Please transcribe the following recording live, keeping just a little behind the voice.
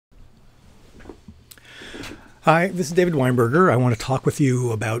Hi, this is David Weinberger. I want to talk with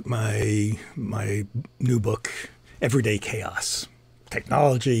you about my new book, Everyday Chaos: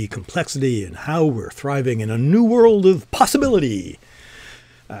 Technology, Complexity, and How We're Thriving in a New World of Possibility.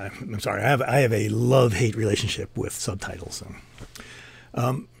 I'm sorry, I have a love-hate relationship with subtitles.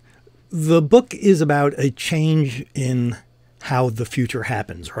 The book is about a change in how the future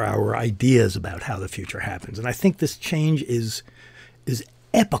happens, or our ideas about how the future happens. And I think this change is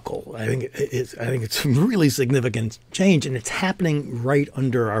epical. I think it's a really significant change, and it's happening right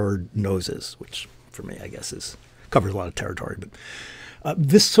under our noses, which for me, I guess, covers a lot of territory. But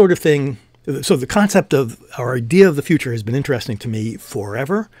this sort of thing, so the concept of our idea of the future has been interesting to me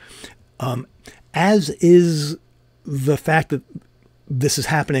forever, as is the fact that this is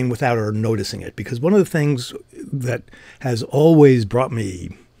happening without our noticing it. Because one of the things that has always brought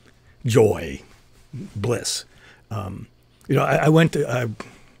me joy, bliss, I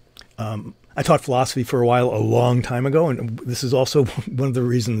taught philosophy for a while, a long time ago, and this is also one of the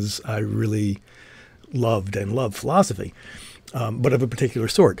reasons I really loved and love philosophy, but of a particular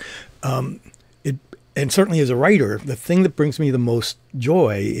sort. And certainly as a writer, the thing that brings me the most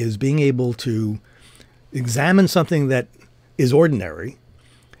joy is being able to examine something that is ordinary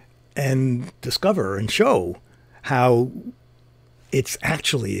and discover and show how it's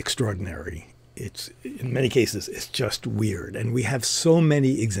actually extraordinary. It's, in many cases, it's just weird. And we have so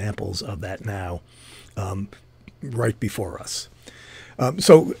many examples of that now, right before us.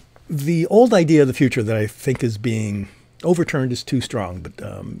 So the old idea of the future that I think is being overturned is too strong, but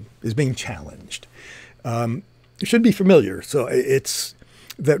is being challenged. It should be familiar. So it's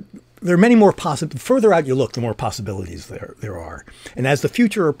that there are many more possible. The further out you look, the more possibilities there are. And as the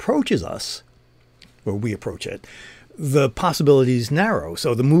future approaches us, or we approach it, the possibilities narrow.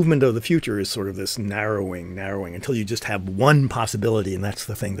 So the movement of the future is sort of this narrowing until you just have one possibility, and that's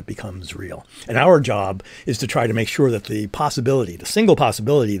the thing that becomes real. And our job is to try to make sure that the possibility, the single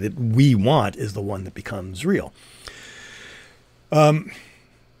possibility that we want, is the one that becomes real.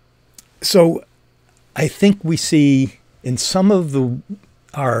 So I think we see in some of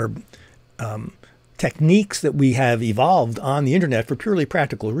our techniques that we have evolved on the internet for purely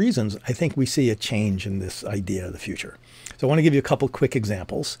practical reasons, I think we see a change in this idea of the future. So I want to give you a couple quick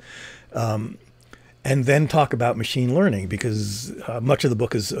examples, and then talk about machine learning, because much of the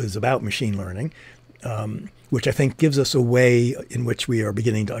book is about machine learning, which I think gives us a way in which we are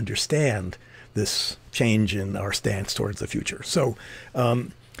beginning to understand this change in our stance towards the future. So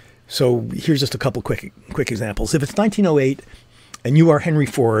here's just a couple quick examples. If it's 1908, and you are Henry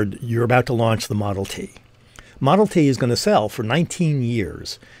Ford, you're about to launch the Model T. Model T is going to sell for 19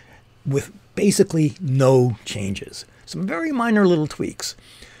 years with basically no changes. Some very minor little tweaks.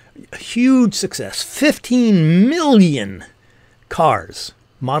 A huge success. 15 million cars,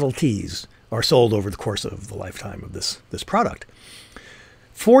 Model Ts, are sold over the course of the lifetime of this product.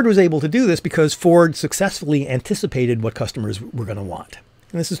 Ford was able to do this because Ford successfully anticipated what customers were going to want.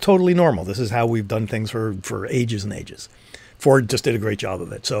 And this is totally normal. This is how we've done things for ages and ages. Ford just did a great job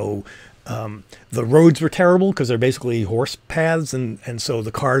of it. So the roads were terrible because they're basically horse paths, and so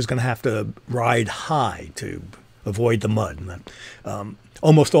the car is going to have to ride high to avoid the mud. And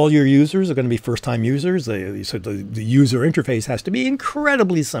almost all your users are going to be first-time users. So the user interface has to be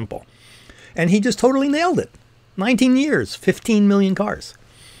incredibly simple. And he just totally nailed it. 19 years, 15 million cars.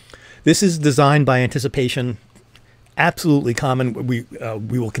 This is design by anticipation, absolutely common. We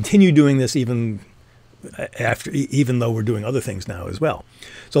will continue doing this even though we're doing other things now as well.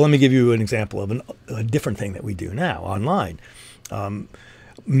 So let me give you an example of a different thing that we do now online.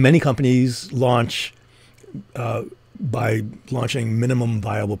 Many companies launch by launching minimum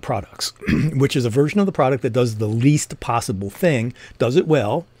viable products, which is a version of the product that does the least possible thing, does it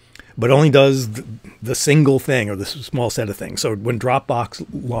well, but only does the single thing or the small set of things. So when Dropbox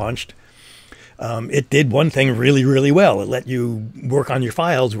launched, it did one thing really, really well. It let you work on your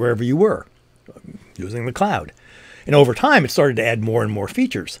files wherever you were, using the cloud. And over time, it started to add more and more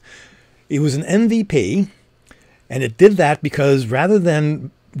features. It was an MVP, and it did that because rather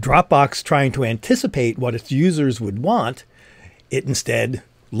than Dropbox trying to anticipate what its users would want, it instead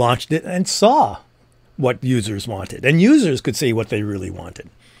launched it and saw what users wanted. And users could see what they really wanted.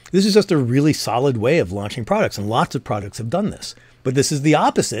 This is just a really solid way of launching products, and lots of products have done this. But this is the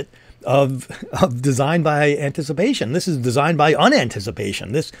opposite of design by anticipation. This is design by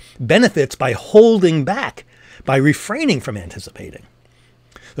unanticipation. This benefits by holding back, by refraining from anticipating.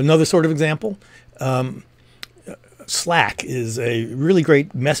 Another sort of example, Slack is a really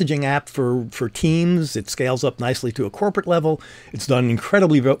great messaging app for teams. It scales up nicely to a corporate level. It's done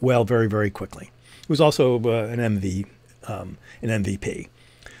incredibly well very, very quickly. It was also an MVP.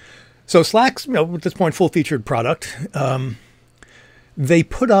 So Slack's, at this point, full-featured product. They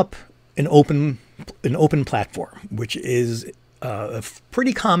put up an open platform, which is a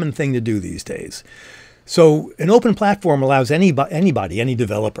pretty common thing to do these days. So an open platform allows anybody, any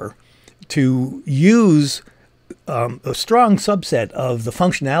developer, to use a strong subset of the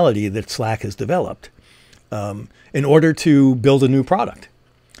functionality that Slack has developed in order to build a new product.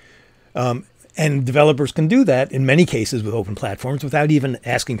 And developers can do that in many cases with open platforms without even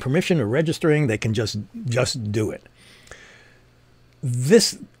asking permission or registering. They can just do it.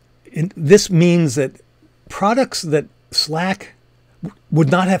 This means that products that Slack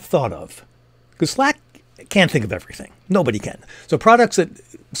would not have thought of, because Slack can't think of everything. Nobody can. So products that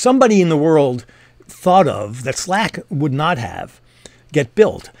somebody in the world thought of that Slack would not have get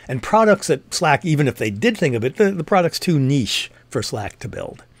built. And products that Slack, even if they did think of it, the product's too niche for Slack to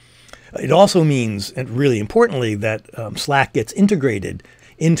build. It also means, and really importantly, that Slack gets integrated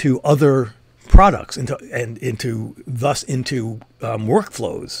into other products, into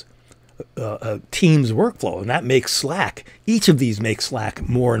workflows, Teams workflow, and that makes Slack. Each of these makes Slack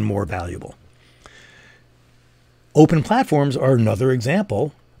more and more valuable. Open platforms are another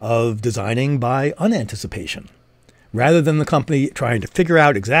example of designing by unanticipation. Rather than the company trying to figure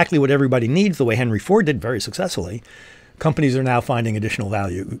out exactly what everybody needs, the way Henry Ford did very successfully, companies are now finding additional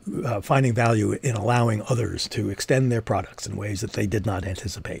value, in allowing others to extend their products in ways that they did not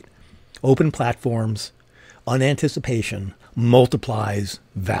anticipate. Open platforms, unanticipation multiplies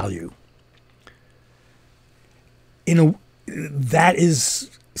value. That is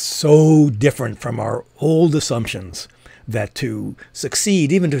so different from our old assumptions that to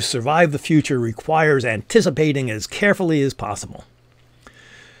succeed, even to survive the future, requires anticipating as carefully as possible.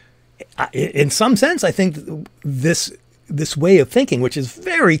 In some sense, I think this way of thinking, which is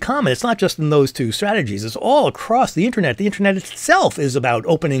very common, it's not just in those two strategies, it's all across the internet. The internet itself is about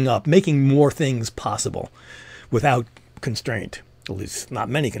opening up, making more things possible without constraint, at least not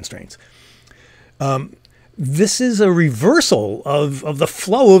many constraints. This is a reversal of the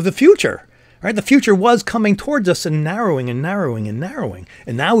flow of the future. Right? The future was coming towards us and narrowing and narrowing and narrowing.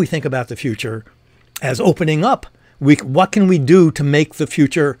 And now we think about the future as opening up. What can we do to make the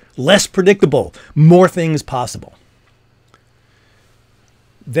future less predictable, more things possible?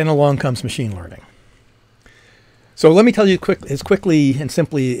 Then along comes machine learning. So let me tell you as quickly and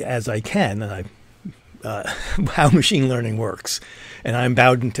simply as I can how machine learning works. And I'm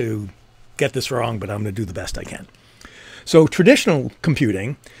bound to get this wrong, but I'm going to do the best I can. So traditional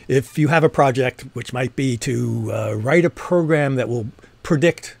computing, if you have a project which might be to write a program that will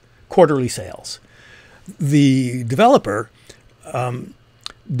predict quarterly sales, the developer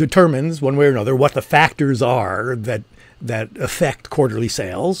determines one way or another what the factors are that affect quarterly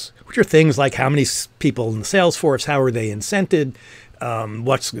sales, which are things like how many people in the sales force, how are they incented, how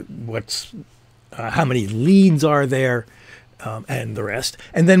many leads are there, and the rest,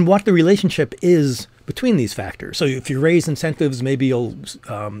 and then what the relationship is between these factors. So if you raise incentives, maybe you'll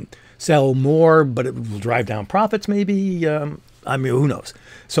sell more, but it will drive down profits maybe. Who knows?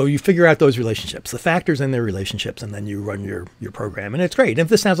 So you figure out those relationships, the factors and their relationships, and then you run your program. And it's great. If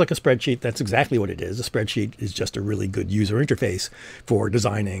this sounds like a spreadsheet, that's exactly what it is. A spreadsheet is just a really good user interface for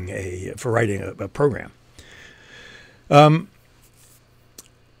writing a program.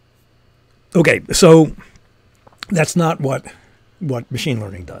 Okay, so that's not what machine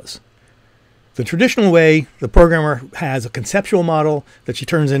learning does. The traditional way, the programmer has a conceptual model that she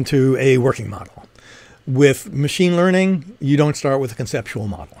turns into a working model. With machine learning, you don't start with a conceptual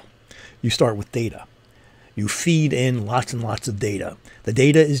model. You start with data. You feed in lots and lots of data. The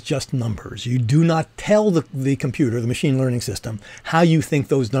data is just numbers. You do not tell the computer, the machine learning system, how you think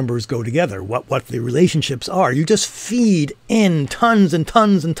those numbers go together, what the relationships are. You just feed in tons and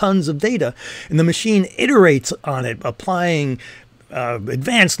tons and tons of data, and the machine iterates on it, applying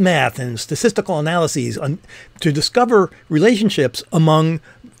advanced math and statistical analyses to discover relationships among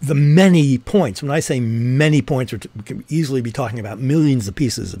the many points. When I say many points, we can easily be talking about millions of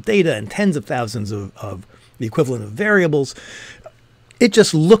pieces of data and tens of thousands of the equivalent of variables. It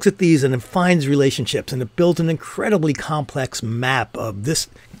just looks at these and it finds relationships, and it builds an incredibly complex map of this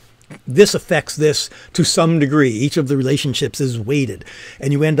affects this to some degree. Each of the relationships is weighted,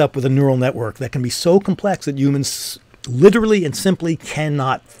 and you end up with a neural network that can be so complex that humans literally and simply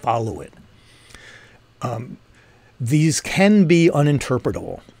cannot follow it. These can be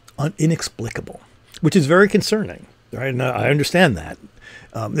uninterpretable, inexplicable, which is very concerning. Right? And I understand that.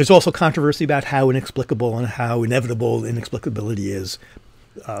 There's also controversy about how inexplicable and how inevitable inexplicability is.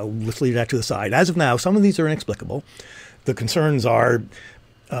 Let's leave that to the side. As of now, some of these are inexplicable. The concerns are,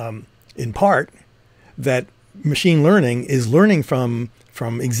 in part, that machine learning is learning from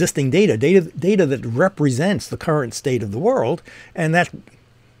from existing data that represents the current state of the world, and that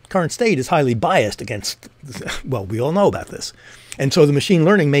current state is highly biased against, well, we all know about this. And so the machine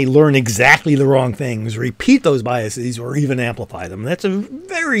learning may learn exactly the wrong things, repeat those biases, or even amplify them. That's a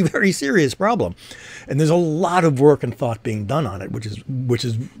very, very serious problem. And there's a lot of work and thought being done on it, which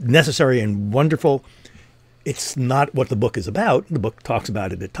is necessary and wonderful. It's not what the book is about. The book talks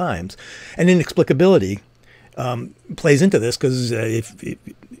about it at times. And inexplicability plays into this, because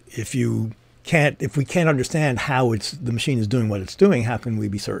if we can't understand how the machine is doing what it's doing, how can we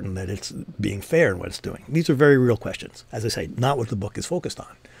be certain that it's being fair in what it's doing? These are very real questions. As I say, not what the book is focused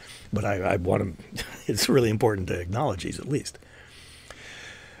on, but I want to. It's really important to acknowledge these at least.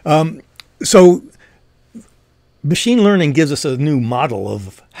 So machine learning gives us a new model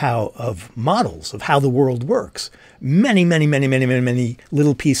of how the world works. Many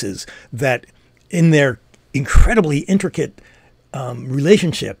little pieces that, in their incredibly intricate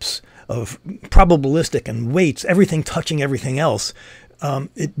relationships of probabilistic and weights, everything touching everything else,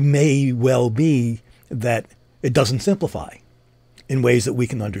 it may well be that it doesn't simplify in ways that we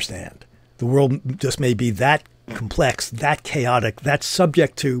can understand. The world just may be that complex, that chaotic, that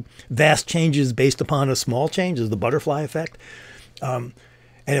subject to vast changes based upon a small change, as the butterfly effect. And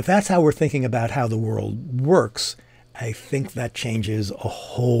if that's how we're thinking about how the world works, I think that changes a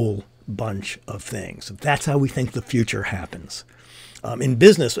whole bunch of things. If that's how we think the future happens. In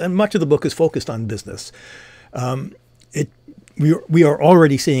business, and much of the book is focused on business, we are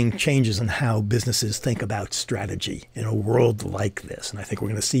already seeing changes in how businesses think about strategy in a world like this. And I think we're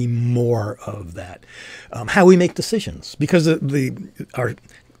going to see more of that. How we make decisions, because our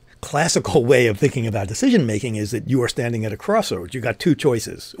classical way of thinking about decision making is that you are standing at a crossroads. You've got two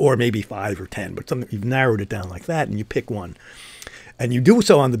choices, or maybe 5 or 10, but you've narrowed it down like that, and you pick one. And you do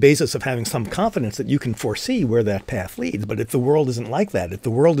so on the basis of having some confidence that you can foresee where that path leads. But if the world isn't like that, if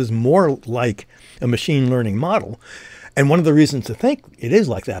the world is more like a machine learning model, and one of the reasons to think it is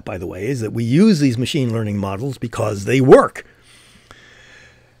like that, by the way, is that we use these machine learning models because they work.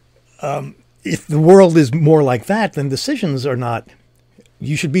 If the world is more like that, then decisions are not,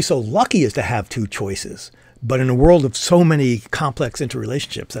 you should be so lucky as to have two choices. But in a world of so many complex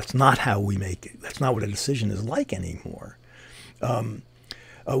interrelationships, that's not how we make it. That's not what a decision is like anymore.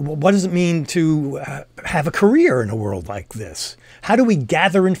 What does it mean to have a career in a world like this? How do we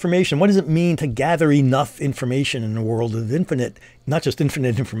gather information? What does it mean to gather enough information in a world of infinite, not just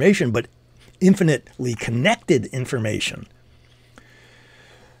infinite information, but infinitely connected information?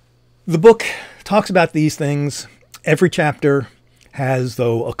 The book talks about these things. Every chapter has,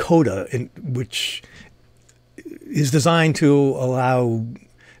 though, a coda which is designed to allow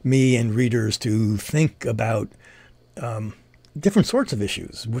me and readers to think about different sorts of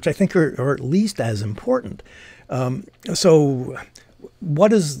issues, which I think are at least as important. So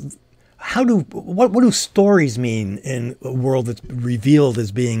what do stories mean in a world that's revealed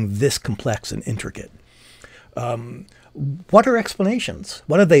as being this complex and intricate? What are explanations?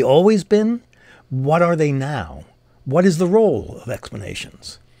 What have they always been? What are they now? What is the role of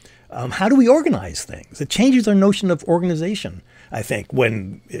explanations? How do we organize things? It changes our notion of organization, I think,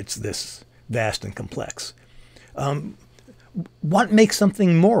 when it's this vast and complex. What makes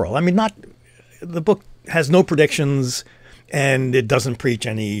something moral? I mean, the book has no predictions, and it doesn't preach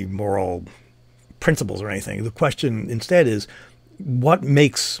any moral principles or anything. The question instead is, what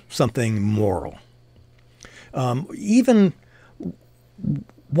makes something moral? Even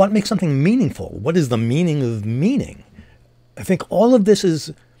what makes something meaningful? What is the meaning of meaning? I think all of this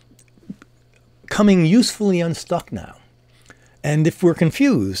is coming usefully unstuck now. And if we're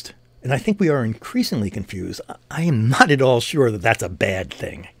confused, and I think we are increasingly confused, I am not at all sure that that's a bad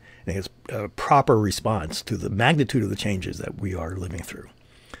thing. I think it's a proper response to the magnitude of the changes that we are living through.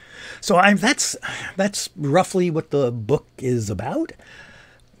 So that's roughly what the book is about,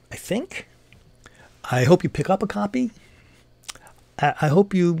 I think. I hope you pick up a copy. I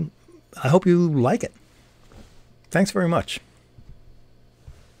hope you like it. Thanks very much.